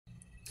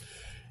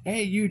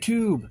Hey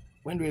YouTube,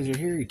 Windraiser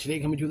here. Today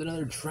coming to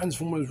another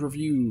Transformers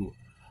review.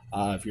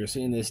 If you're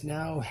seeing this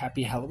now,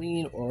 happy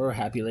Halloween, or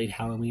happy late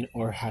Halloween,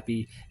 or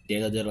happy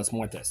Dia de los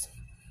Muertos.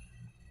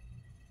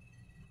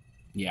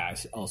 Yeah, I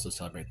also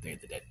celebrate Day of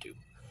the Dead too.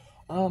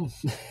 Um,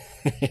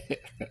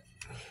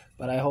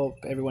 but I hope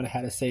everyone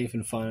had a safe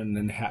and fun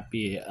and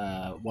happy,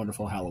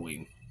 wonderful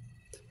Halloween.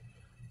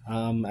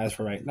 As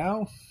for right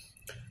now,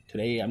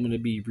 today I'm going to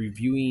be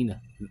reviewing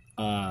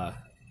a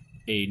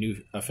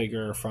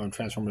figure from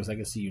Transformers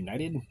Legacy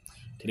United.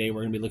 Today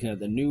we're going to be looking at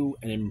the new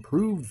and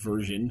improved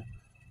version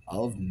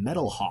of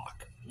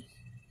Metalhawk.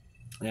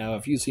 Now,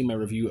 if you've seen my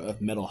review of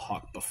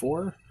Metalhawk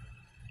before,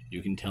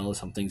 you can tell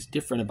something's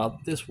different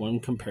about this one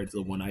compared to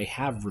the one I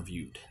have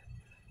reviewed.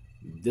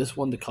 This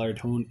one, the color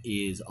tone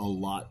is a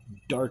lot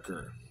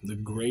darker. The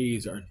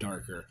grays are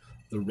darker.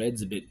 The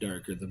red's a bit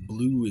darker. The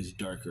blue is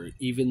darker.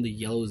 Even the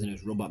yellows in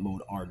its robot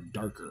mode are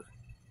darker.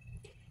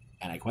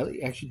 And I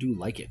quite actually do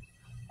like it.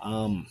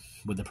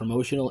 With the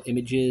promotional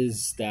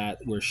images that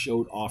were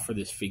showed off for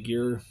this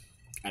figure,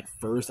 at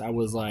first I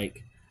was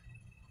like,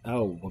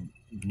 oh,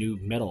 new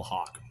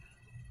Metalhawk.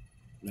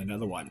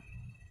 Another one.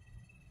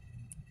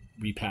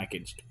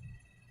 Repackaged.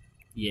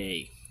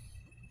 Yay.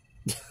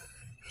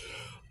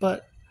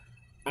 But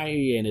I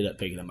ended up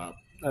picking them up.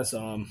 I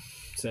saw them,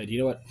 said, you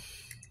know what?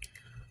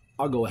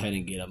 I'll go ahead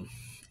and get them.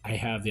 I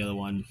have the other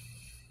one.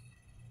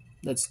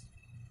 Let's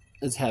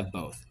have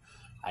both.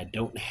 I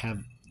don't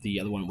have the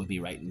other one with me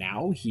right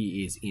now.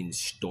 He is in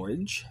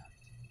storage.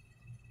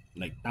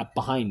 Like, not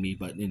behind me,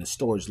 but in a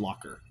storage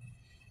locker.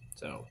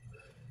 So,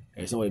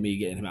 there's no way of me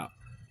getting him out.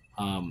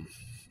 I'm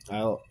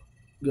going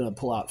to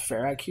pull out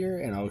Ferrak here,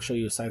 and I'll show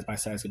you a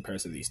side-by-side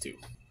comparison of these two.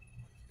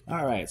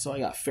 Alright, so I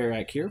got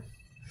Ferrak here.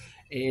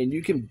 And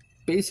you can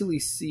basically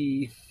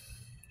see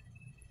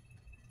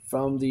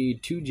from the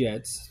two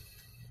jets,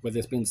 with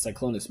this being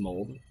Cyclonus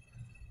mold,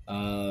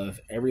 of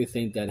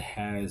everything that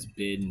has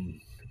been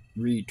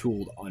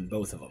retooled on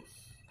both of them,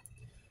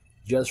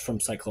 just from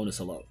Cyclonus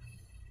alone.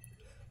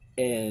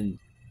 And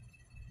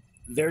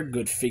they're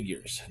good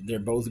figures. They're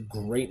both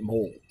great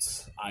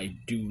molds. I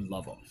do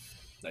love them.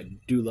 I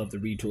do love the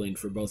retooling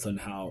for both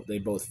and how they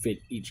both fit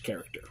each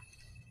character.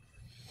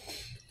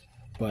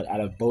 But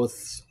out of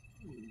both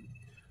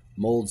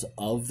molds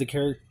of the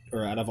character,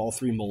 or out of all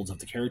three molds of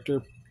the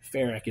character,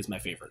 Ferrak is my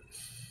favorite.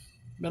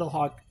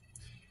 Metalhawk,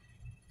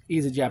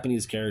 he's a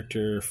Japanese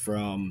character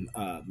from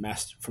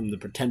the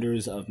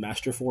Pretenders of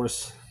Master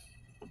Force,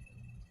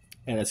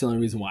 and that's the only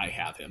reason why I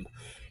have him.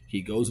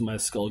 He goes with my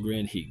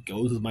Skullgrin, he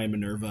goes with my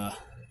Minerva,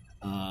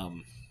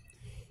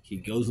 he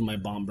goes with my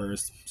Bomb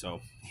Burst, so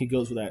he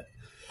goes with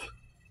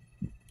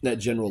that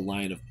general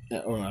line of,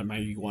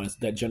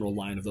 that general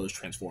line of those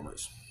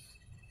Transformers.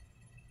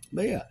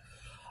 But yeah,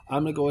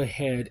 I'm gonna go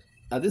ahead.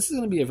 This is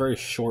gonna be a very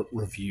short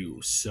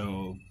review,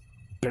 so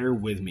bear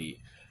with me.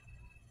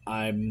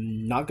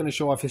 I'm not going to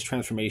show off his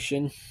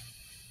transformation.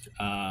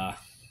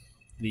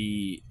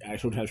 The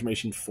actual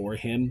transformation for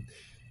him,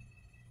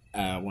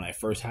 when I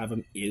first have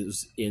him,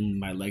 is in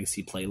my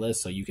Legacy playlist,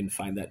 so you can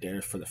find that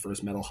there for the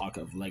first Metalhawk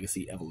of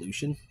Legacy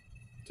Evolution.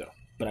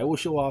 But I will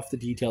show off the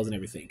details and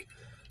everything.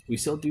 We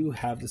still do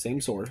have the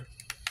same sword,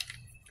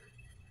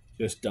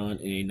 just done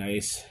in a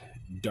nice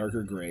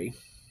darker gray.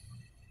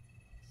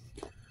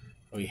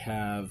 We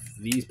have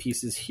these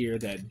pieces here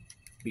that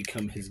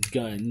become his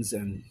guns,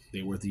 and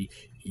they were the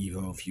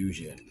Evo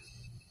Fusion.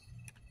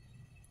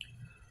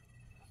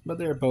 But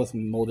they're both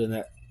molded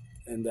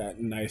in that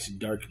nice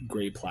dark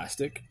gray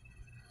plastic,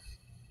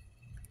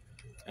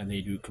 and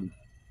they do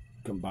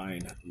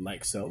combine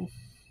like so.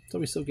 So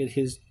we still get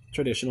his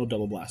traditional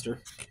double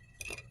blaster.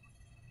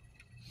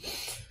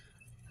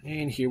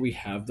 And here we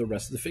have the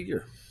rest of the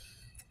figure.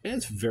 And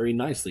it's very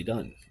nicely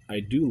done.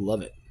 I do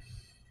love it.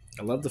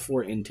 I love the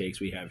 4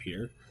 intakes we have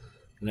here.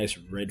 A nice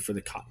red for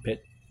the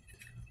cockpit.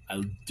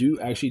 I do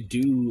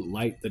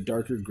like the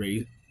darker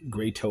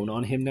gray tone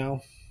on him now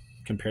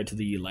compared to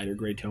the lighter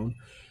gray tone.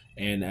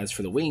 And as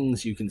for the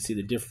wings, you can see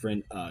the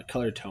different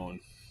color tone.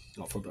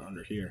 I'll flip it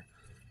under here.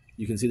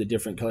 You can see the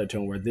different color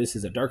tone where this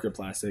is a darker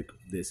plastic,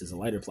 this is a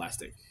lighter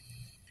plastic.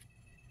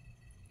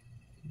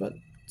 But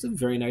it's a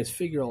very nice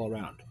figure all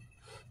around.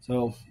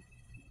 So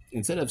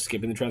instead of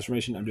skipping the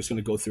transformation, I'm just going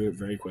to go through it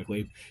very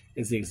quickly.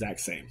 It's the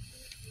exact same.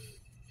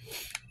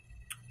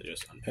 So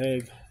just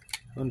unpeg,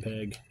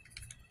 unpeg,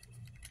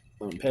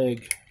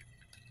 unpeg,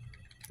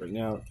 bring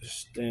out,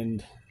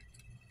 extend,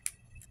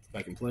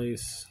 back in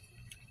place,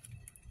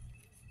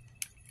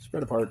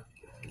 spread apart,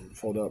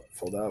 fold up,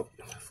 fold out,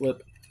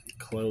 flip,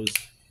 close,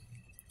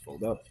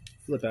 fold up,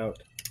 flip out,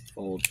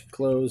 fold,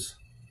 close.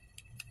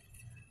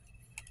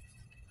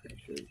 Make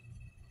sure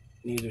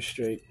knees are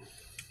straight.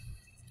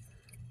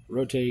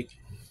 Rotate,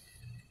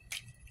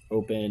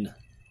 open,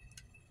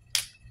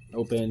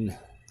 open,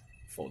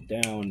 fold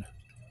down,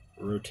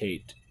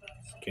 rotate.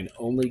 Can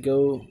only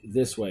go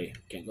this way,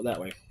 can't go that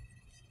way.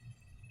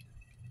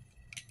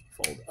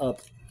 Fold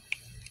up,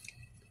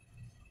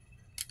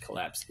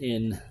 collapse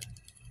in,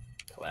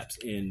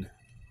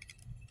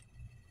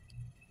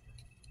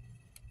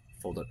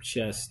 fold up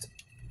chest,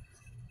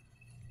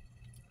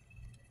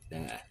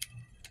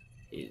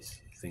 His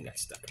thing got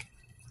stuck.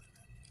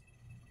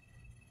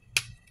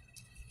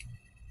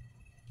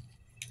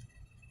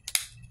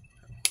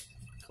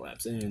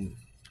 Collapse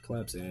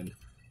in,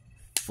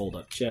 fold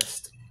up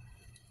chest.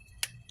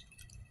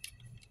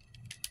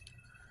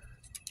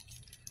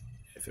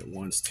 If it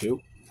wants to,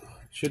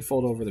 it should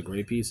fold over the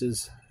gray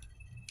pieces.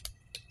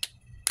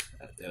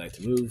 They like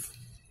to move.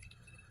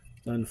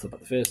 Done, flip out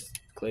the fist,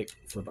 click,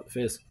 flip out the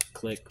fist,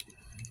 click.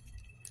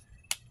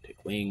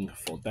 Take wing,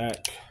 fold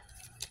back,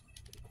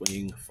 take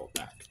wing, fold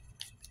back.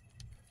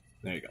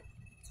 There you go.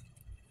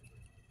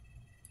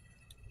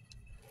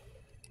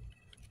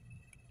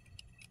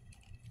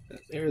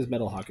 There's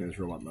Metalhawk in his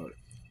robot mode.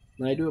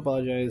 And I do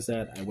apologize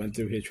that I went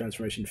through his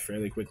transformation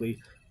fairly quickly.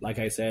 Like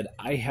I said,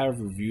 I have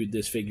reviewed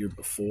this figure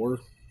before.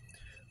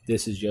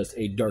 This is just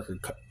a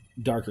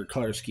darker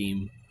color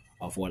scheme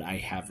of what I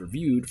have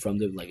reviewed from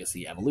the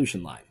Legacy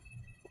Evolution line.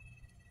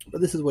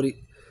 But this is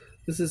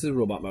his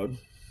robot mode.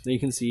 Then you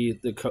can see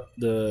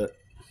the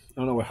I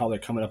don't know how they're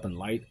coming up in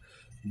light,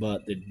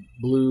 but the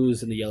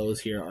blues and the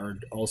yellows here are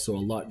also a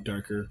lot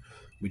darker.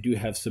 We do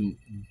have some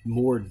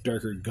more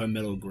darker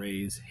gunmetal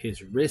grays.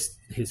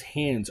 His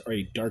hands are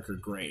a darker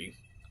gray.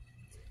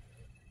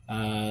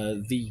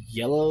 The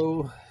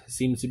yellow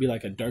seems to be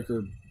like a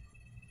darker,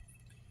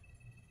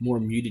 more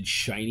muted,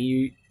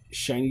 shiny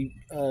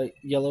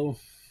yellow,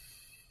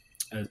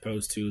 as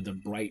opposed to the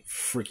bright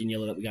freaking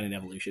yellow that we got in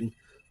Evolution.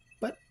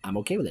 But I'm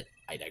okay with it.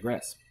 I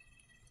digress.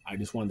 I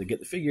just wanted to get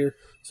the figure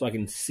so I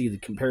can see the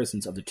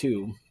comparisons of the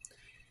two.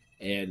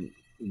 And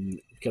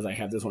because I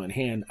have this one in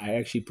hand, I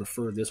actually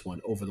prefer this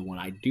one over the one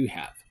I do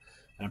have.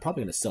 And I'm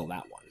probably going to sell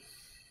that one.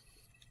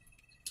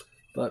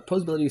 But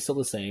posability is still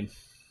the same.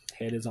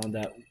 Head is on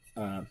that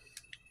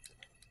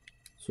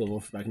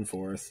swivel back and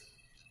forth.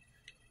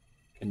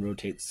 Can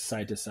rotate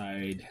side to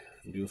side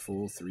and do a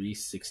full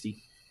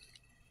 360.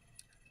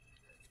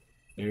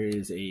 There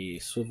is a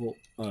swivel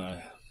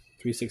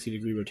 360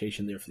 degree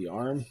rotation there for the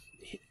arm.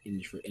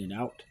 Hinge for in and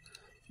out.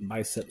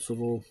 Bicep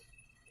swivel.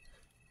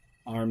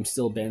 Arm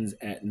still bends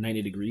at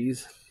 90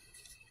 degrees.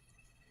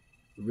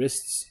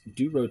 Wrists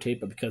do rotate,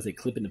 but because they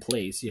clip into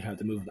place, you have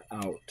to move them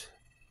out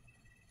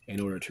in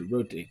order to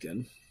rotate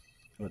them.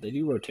 But they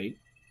do rotate.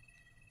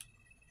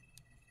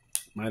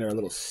 Mine are a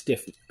little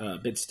stiff, a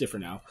bit stiffer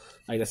now.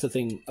 Like that's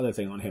the other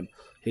thing on him.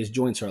 His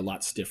joints are a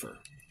lot stiffer.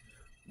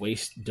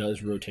 Waist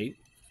does rotate.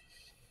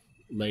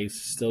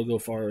 Legs still go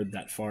forward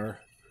that far.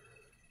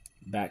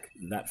 Back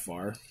that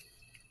far.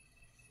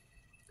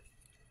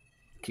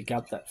 Kick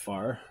out that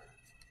far.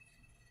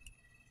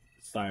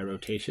 Thigh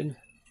rotation.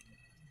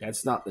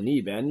 That's not the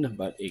knee bend,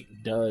 but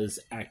it does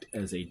act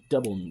as a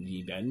double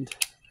knee bend.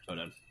 Hold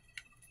on.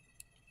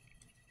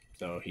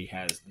 So he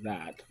has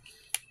that.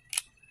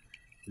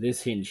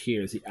 This hinge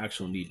here is the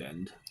actual knee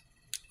bend.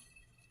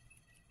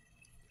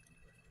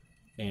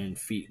 And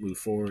feet move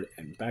forward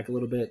and back a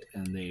little bit,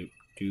 and they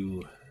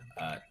do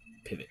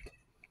pivot.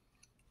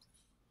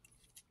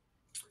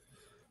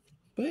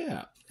 But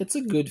yeah, it's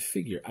a good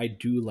figure. I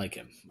do like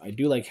him. I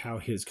do like how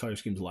his color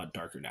scheme's a lot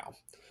darker now.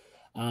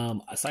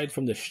 Aside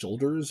from the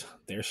shoulders,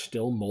 they're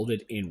still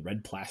molded in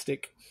red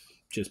plastic,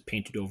 just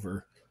painted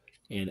over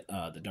in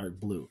the dark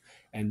blue.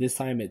 And this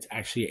time it's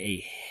actually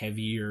a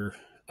heavier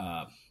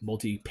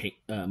multi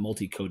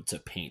coats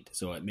of paint,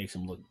 so it makes it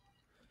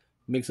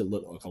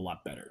look a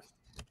lot better.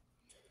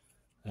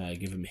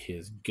 Give him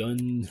his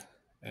gun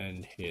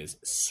and his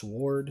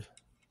sword.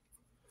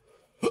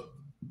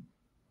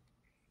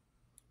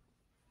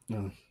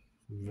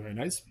 Very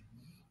nice.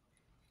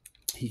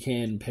 He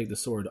can peg the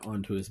sword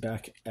onto his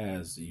back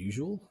as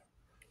usual.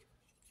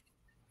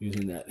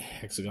 Using that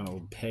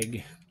hexagonal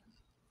peg,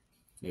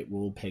 it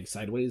will peg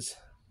sideways.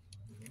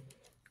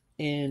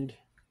 And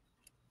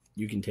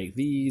you can take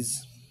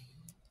these.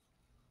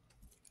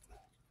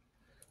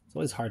 It's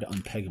always hard to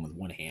unpeg them with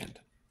one hand.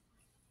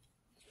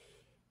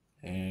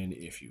 And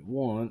if you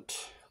want,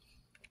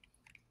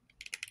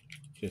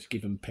 just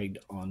keep them pegged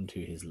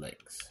onto his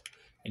legs.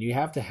 And you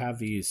have to have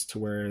these to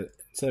where,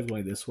 instead of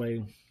going this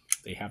way,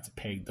 they have to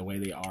peg the way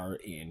they are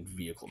in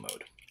vehicle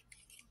mode.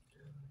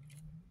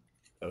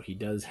 So he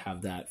does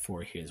have that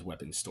for his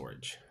weapon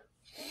storage.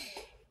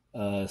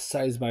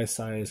 Size by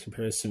size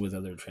comparison with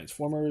other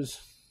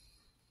Transformers.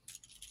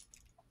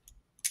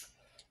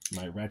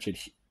 My Ratchet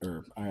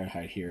or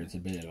Ironhide here is a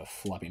bit of a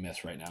floppy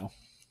mess right now.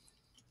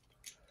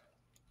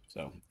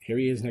 So here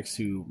he is next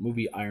to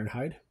movie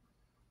Ironhide.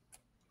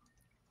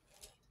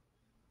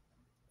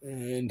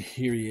 And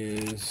here he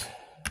is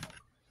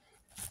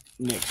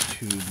next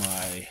to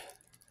my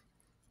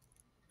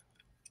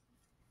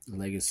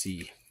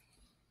Legacy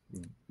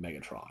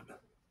Megatron.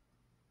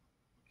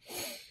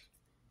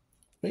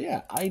 But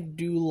yeah, I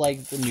do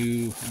like the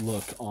new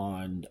look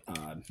on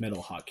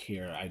Metalhawk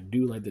here. I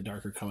do like the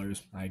darker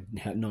colors. I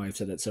know I've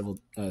said that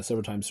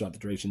several times throughout the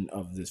duration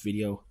of this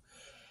video.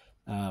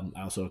 I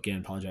also, again,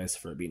 apologize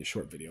for it being a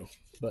short video.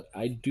 But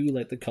I do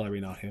like the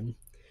coloring on him.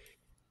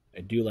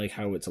 I do like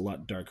how it's a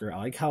lot darker. I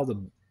like how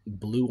the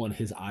blue on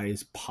his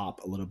eyes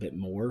pop a little bit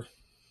more.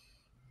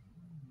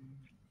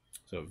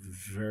 So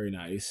very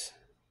nice.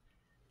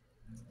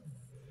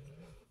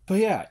 But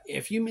yeah,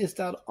 if you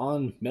missed out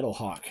on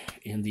Metalhawk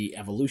in the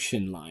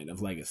Evolution line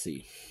of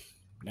Legacy,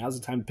 now's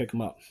the time to pick him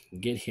up.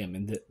 Get him.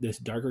 And this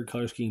darker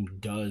color scheme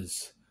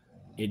does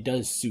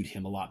suit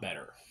him a lot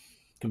better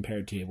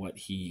compared to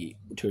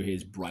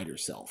his brighter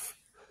self.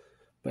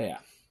 But yeah,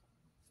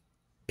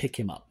 pick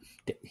him up.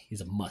 He's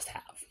a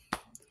must-have.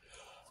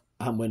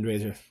 I'm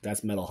Windraiser.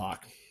 That's Metalhawk.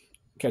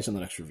 Catch you on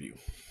the next review.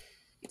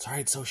 Sorry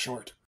it's so short.